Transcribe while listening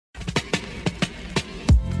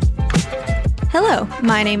Hello,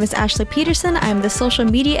 my name is Ashley Peterson. I'm the social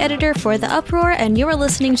media editor for The Uproar, and you are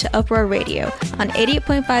listening to Uproar Radio on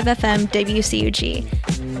 88.5 FM WCUG.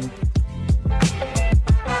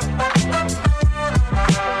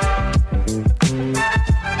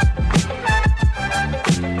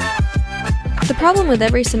 The problem with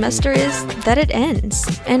every semester is that it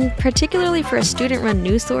ends, and particularly for a student-run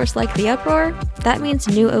news source like The Uproar, that means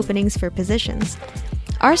new openings for positions.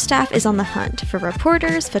 Our staff is on the hunt for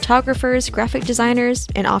reporters, photographers, graphic designers,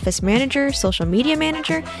 an office manager, social media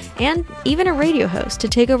manager, and even a radio host to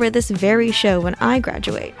take over this very show when I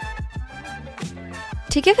graduate.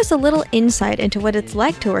 To give us a little insight into what it's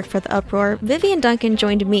like to work for The Uproar, Vivian Duncan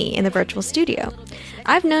joined me in the virtual studio.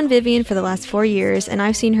 I've known Vivian for the last 4 years, and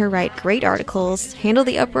I've seen her write great articles, handle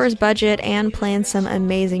The Uproar's budget, and plan some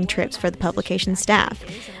amazing trips for the publication staff.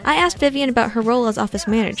 I asked Vivian about her role as office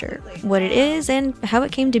manager, what it is, and how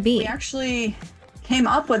it came to be. We actually came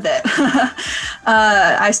up with it.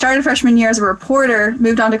 I started freshman year as a reporter,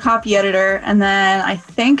 moved on to copy editor, and then I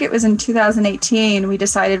think it was in 2018 we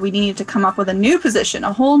decided we needed to come up with a new position,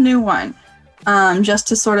 a whole new one, just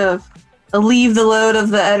to sort of alleviate the load of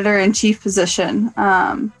the editor-in-chief position.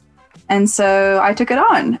 And so I took it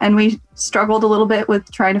on, and we struggled a little bit with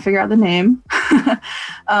trying to figure out the name.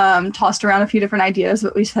 Tossed around a few different ideas,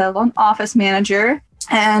 but we settled on office manager.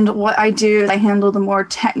 And what I do is I handle the more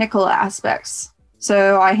technical aspects.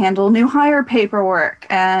 So I handle new hire paperwork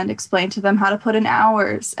and explain to them how to put in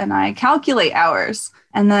hours, and I calculate hours.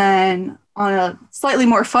 And then on a slightly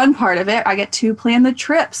more fun part of it, I get to plan the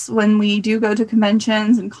trips when we do go to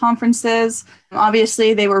conventions and conferences.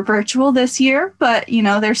 Obviously, they were virtual this year, but you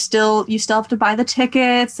still have to buy the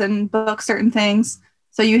tickets and book certain things.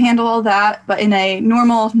 So you handle all that. But in a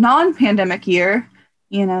normal non-pandemic year,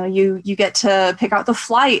 you get to pick out the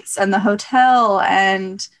flights and the hotel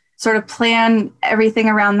and sort of plan everything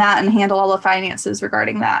around that and handle all the finances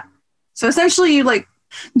regarding that. So essentially you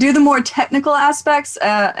do the more technical aspects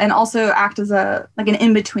and also act as an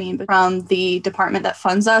in-between from the department that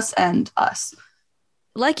funds us and us.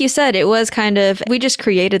 Like you said, it was we just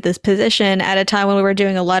created this position at a time when we were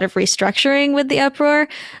doing a lot of restructuring with The Uproar,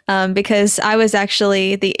 because I was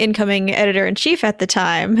actually the incoming editor-in-chief at the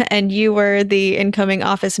time, and you were the incoming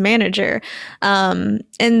office manager. And,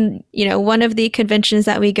 one of the conventions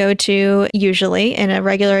that we go to usually in a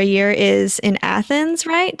regular year is in Athens,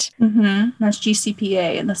 right? Mm-hmm. That's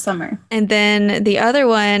GCPA in the summer. And then the other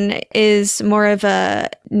one is more of a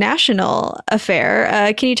national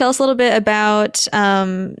affair. Can you tell us a little bit about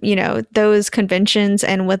those conventions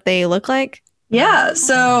and what they look like? Yeah,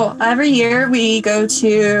 so every year we go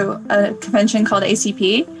to a convention called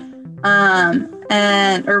ACP,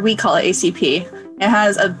 or we call it ACP. It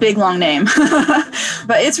has a big, long name,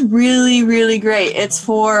 but it's really, really great. It's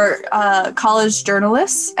for college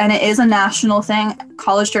journalists, and it is a national thing.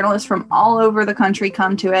 College journalists from all over the country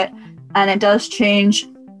come to it, and it does change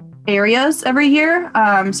areas every year.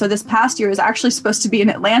 So this past year is actually supposed to be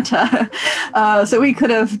in Atlanta. So we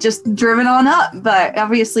could have just driven on up, but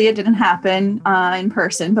obviously it didn't happen in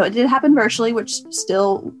person, but it did happen virtually, which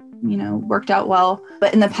still, worked out well.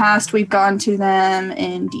 But in the past, we've gone to them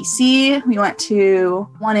in DC. We went to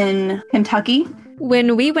one in Kentucky.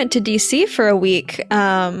 When we went to DC for a week,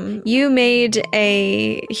 you made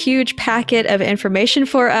a huge packet of information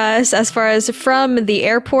for us as far as from the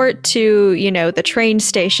airport to, the train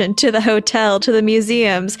station, to the hotel, to the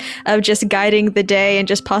museums, of just guiding the day and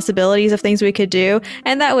just possibilities of things we could do.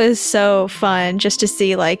 And that was so fun just to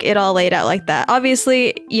see it all laid out like that.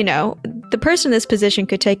 Obviously, the person in this position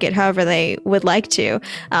could take it however they would like to,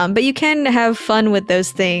 but you can have fun with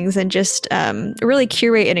those things and just really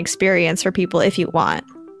curate an experience for people if you want.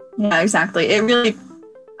 Yeah, exactly. It really,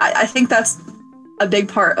 I think that's a big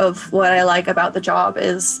part of what I like about the job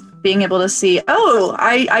is being able to see,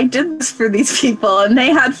 I did this for these people and they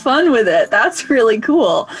had fun with it. That's really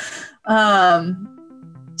cool.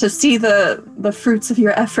 To see the fruits of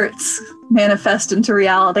your efforts manifest into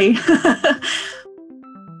reality.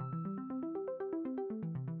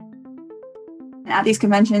 At these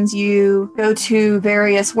conventions, you go to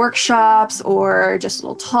various workshops or just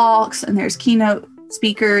little talks, and there's keynote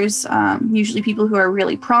speakers, usually people who are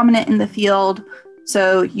really prominent in the field.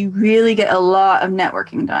 So you really get a lot of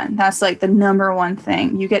networking done. That's the number one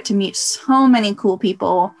thing. You get to meet so many cool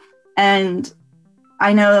people. And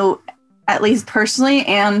I know, at least personally,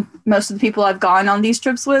 and most of the people I've gone on these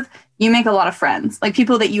trips with, you make a lot of friends,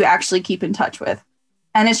 people that you actually keep in touch with.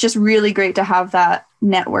 And it's just really great to have that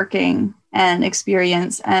networking and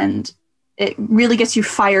experience. And it really gets you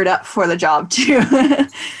fired up for the job too.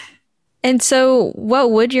 And so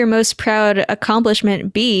what would your most proud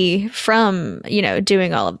accomplishment be from,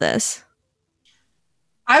 doing all of this?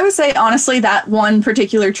 I would say, honestly, that one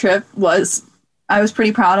particular trip I was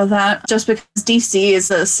pretty proud of that, just because DC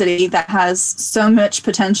is a city that has so much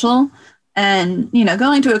potential. And,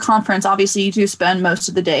 going to a conference, obviously you do spend most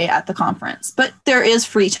of the day at the conference, but there is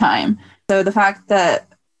free time. So the fact that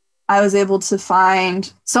I was able to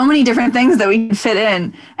find so many different things that we could fit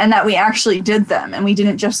in and that we actually did them. And we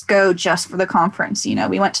didn't just go just for the conference.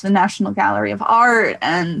 We went to the National Gallery of Art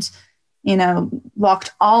and,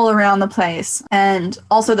 walked all around the place. And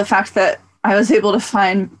also the fact that I was able to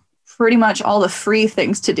find pretty much all the free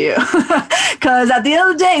things to do. Because at the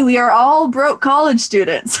end of the day, we are all broke college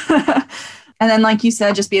students. And then, like you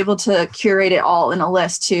said, just be able to curate it all in a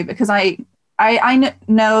list too, because I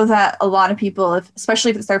know that a lot of people,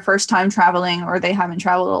 especially if it's their first time traveling or they haven't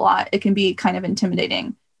traveled a lot, it can be kind of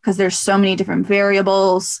intimidating because there's so many different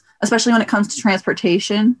variables, especially when it comes to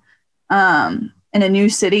transportation in a new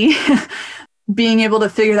city. Being able to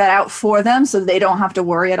figure that out for them so they don't have to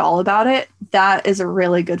worry at all about it, that is a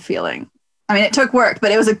really good feeling. I mean, it took work,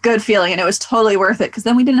 but it was a good feeling and it was totally worth it because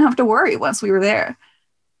then we didn't have to worry once we were there.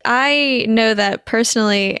 I know that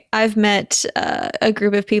personally, I've met a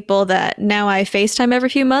group of people that now I FaceTime every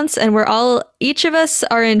few months, and each of us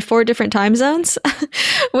are in 4 different time zones,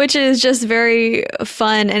 which is just very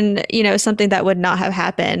fun and, something that would not have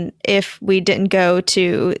happened if we didn't go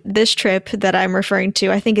to this trip that I'm referring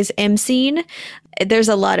to, I think is MScene. There's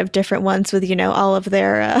a lot of different ones with, all of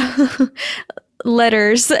their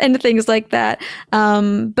letters and things like that.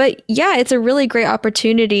 But yeah, it's a really great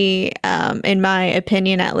opportunity, in my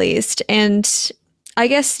opinion, at least. And I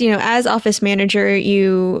guess, as office manager,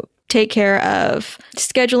 you take care of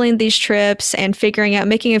scheduling these trips and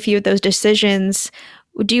making a few of those decisions.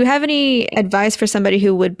 Do you have any advice for somebody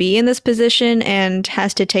who would be in this position and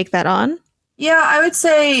has to take that on? Yeah, I would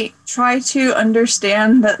say try to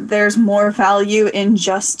understand that there's more value in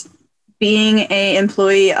just being an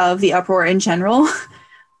employee of the Uproar in general.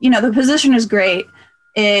 The position is great.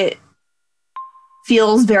 It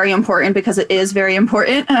feels very important because it is very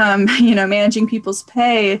important. Managing people's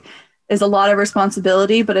pay is a lot of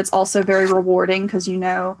responsibility, but it's also very rewarding because,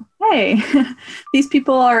 hey, these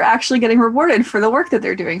people are actually getting rewarded for the work that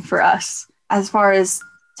they're doing for us. As far as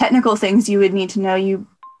technical things you would need to know,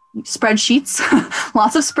 spreadsheets,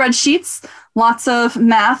 lots of spreadsheets, lots of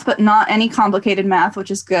math, but not any complicated math,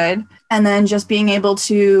 which is good. And then just being able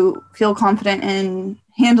to feel confident in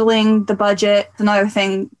handling the budget. Another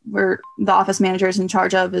thing where the office manager is in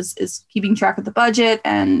charge of is keeping track of the budget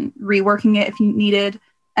and reworking it if you needed.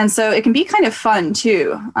 And so it can be kind of fun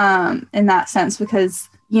too, in that sense, because,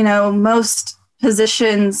 most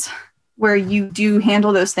positions where you do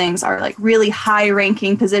handle those things are like really high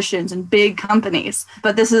ranking positions in big companies.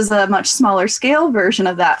 But this is a much smaller scale version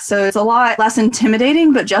of that. So it's a lot less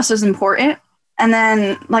intimidating, but just as important. And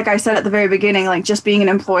then, like I said at the very beginning, like just being an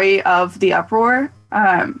employee of the Uproar,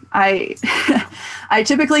 I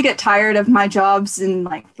typically get tired of my jobs in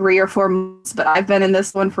like 3 or 4 months, but I've been in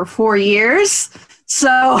this one for 4 years.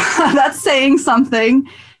 So that's saying something.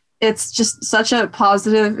 It's just such a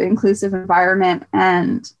positive, inclusive environment.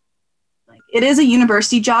 And it is a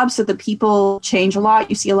university job, so the people change a lot.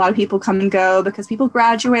 You see a lot of people come and go because people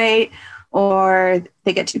graduate or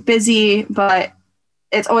they get too busy, but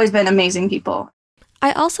it's always been amazing people.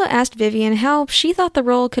 I also asked Vivian how she thought the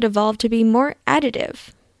role could evolve to be more additive.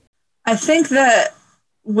 I think that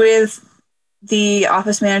with the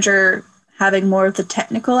office manager having more of the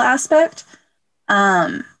technical aspect,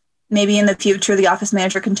 maybe in the future the office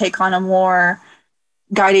manager can take on a more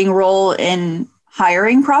guiding role in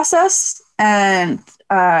hiring process and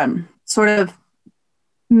sort of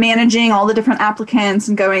managing all the different applicants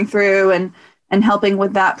and going through and helping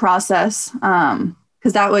with that process,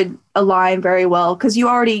 because that would align very well because you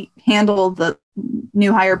already handle the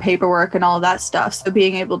new hire paperwork and all of that stuff. So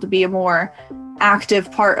being able to be a more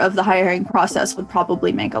active part of the hiring process would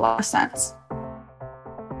probably make a lot of sense.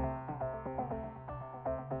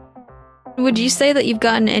 Would you say that you've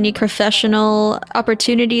gotten any professional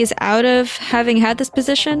opportunities out of having had this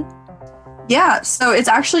position? Yeah, so it's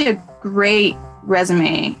actually a great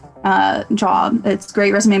resume job. It's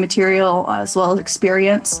great resume material as well as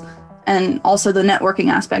experience, and also the networking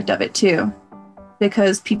aspect of it too,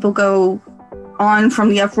 because people go on from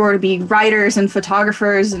the Uproar to be writers and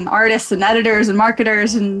photographers and artists and editors and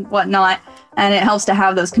marketers and whatnot, and it helps to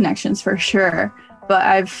have those connections for sure. But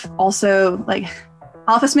I've also,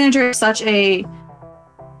 office manager is such a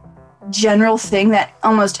general thing that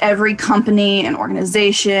almost every company and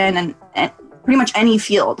organization and pretty much any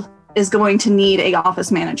field is going to need an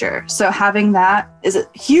office manager. So having that is a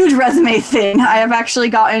huge resume thing. I have actually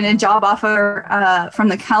gotten a job offer from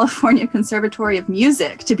the California Conservatory of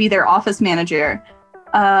Music to be their office manager.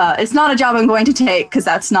 It's not a job I'm going to take because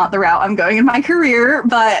that's not the route I'm going in my career,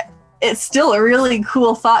 but it's still a really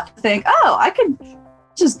cool thought to think, oh, I could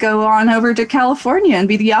just go on over to California and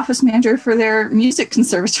be the office manager for their music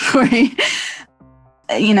conservatory.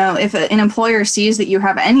 You know, if an employer sees that you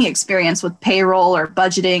have any experience with payroll or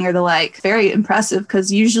budgeting or the like, very impressive,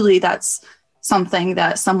 because usually that's something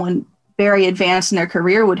that someone very advanced in their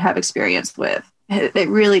career would have experience with. It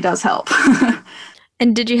really does help.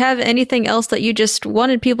 And did you have anything else that you just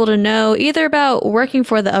wanted people to know, either about working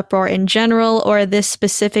for the Uproar in general or this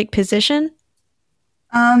specific position?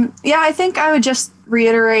 Yeah, I think I would just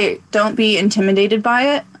reiterate, don't be intimidated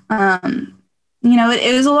by it. You know, it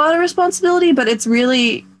is a lot of responsibility, but it's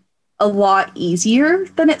really a lot easier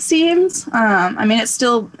than it seems. I mean, it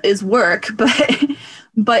still is work,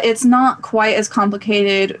 but it's not quite as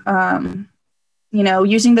complicated. You know,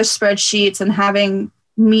 using the spreadsheets and having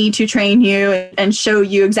me to train you and show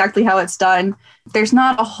you exactly how it's done. There's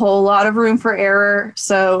not a whole lot of room for error.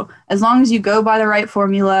 So as long as you go by the right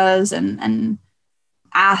formulas and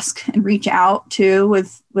ask and reach out to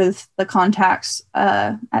with the contacts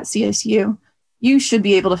at CSU, you should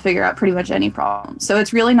be able to figure out pretty much any problem. So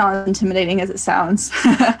it's really not as intimidating as it sounds.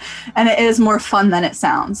 And it is more fun than it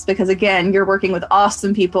sounds because, again, you're working with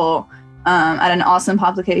awesome people at an awesome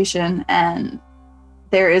publication, and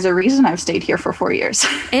there is a reason I've stayed here for 4 years.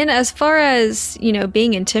 And as far as, you know,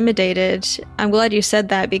 being intimidated, I'm glad you said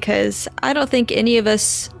that, because I don't think any of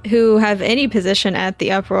us who have any position at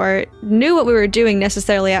the Uproar knew what we were doing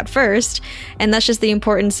necessarily at first. And that's just the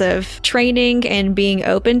importance of training and being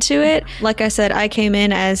open to it. Like I said, I came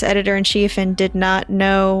in as editor-in-chief and did not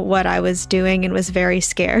know what I was doing and was very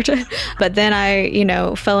scared. But then I, you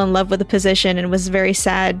know, fell in love with the position and was very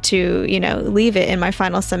sad to, you know, leave it in my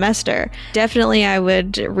final semester. Definitely, I would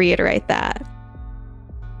reiterate that.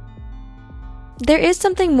 There is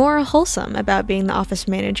something more wholesome about being the office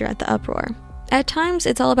manager at the Uproar. At times,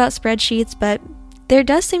 it's all about spreadsheets, but there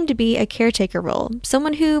does seem to be a caretaker role,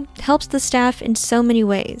 someone who helps the staff in so many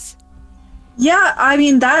ways. Yeah, I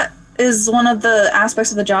mean, that is one of the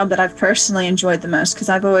aspects of the job that I've personally enjoyed the most, because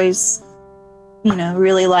I've always, you know,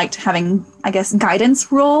 really liked having, I guess,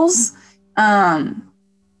 guidance roles.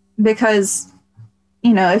 Because,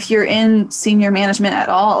 you know, if you're in senior management at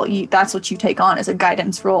all, that's what you take on, as a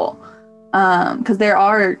guidance role. Because there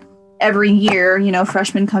are, every year, you know,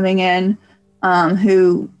 freshmen coming in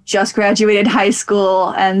who just graduated high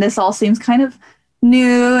school, and this all seems kind of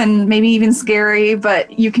new and maybe even scary,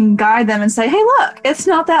 but you can guide them and say, hey, look, it's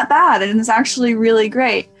not that bad, and it's actually really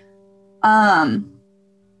great. And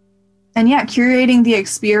yeah, curating the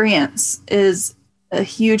experience is a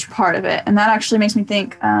huge part of it. And that actually makes me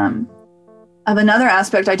think of another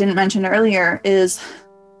aspect I didn't mention earlier, is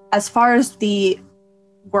as far as the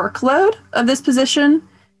workload of this position,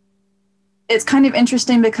 it's kind of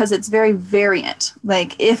interesting because it's very variant.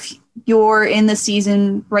 Like, if you're in the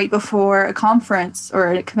season right before a conference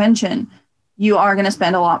or a convention, you are going to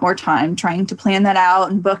spend a lot more time trying to plan that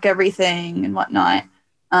out and book everything and whatnot.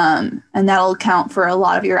 And that'll count for a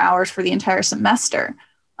lot of your hours for the entire semester.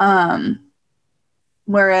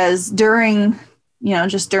 Whereas during, you know,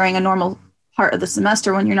 just during a normal part of the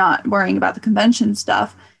semester, when you're not worrying about the convention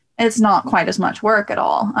stuff, it's not quite as much work at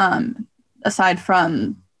all, aside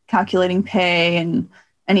from calculating pay and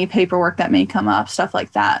any paperwork that may come up, stuff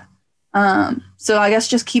like that. So I guess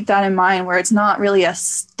just keep that in mind, where it's not really a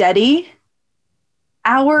steady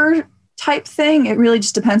hour type thing. It really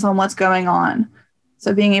just depends on what's going on.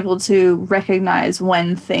 So being able to recognize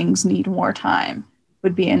when things need more time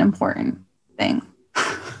would be an important thing.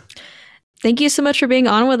 Thank you so much for being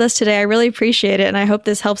on with us today. I really appreciate it, and I hope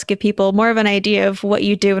this helps give people more of an idea of what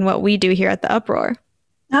you do and what we do here at the Uproar.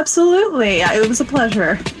 Absolutely. It was a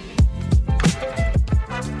pleasure.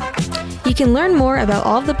 You can learn more about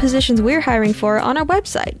all of the positions we're hiring for on our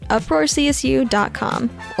website, uproarcsu.com,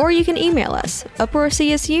 or you can email us,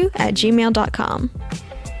 uproarcsu@gmail.com.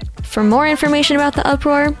 For more information about the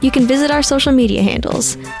Uproar, you can visit our social media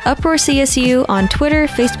handles, UproarCSU on Twitter,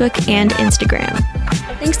 Facebook, and Instagram.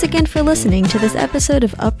 Thanks again for listening to this episode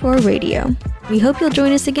of Uproar Radio. We hope you'll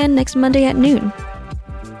join us again next Monday at noon.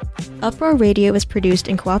 Uproar Radio is produced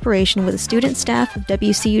in cooperation with the student staff of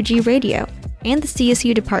WCUG Radio and the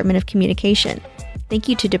CSU Department of Communication. Thank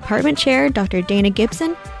you to Department Chair Dr. Dana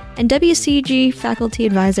Gibson and WCUG Faculty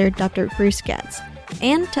Advisor Dr. Bruce Getz,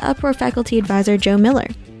 and to Uproar Faculty Advisor Joe Miller.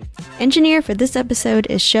 Engineer for this episode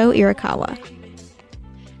is Sho Irakawa.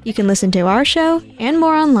 You can listen to our show and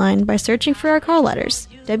more online by searching for our call letters,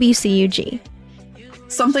 WCUG.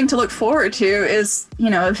 Something to look forward to is,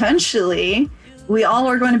 you know, eventually we all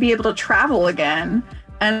are going to be able to travel again.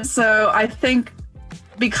 And so I think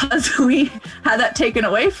because we had that taken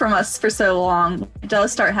away from us for so long, it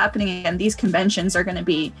does start happening again. These conventions are going to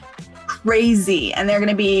be crazy, and they're going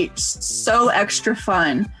to be so extra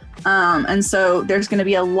fun. And so there's going to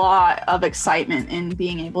be a lot of excitement in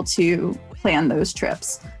being able to plan those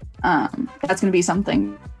trips. That's going to be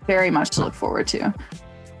something very much to look forward to.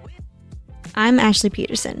 I'm Ashley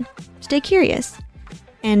Peterson. Stay curious.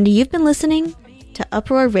 And you've been listening to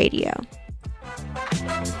Uproar Radio.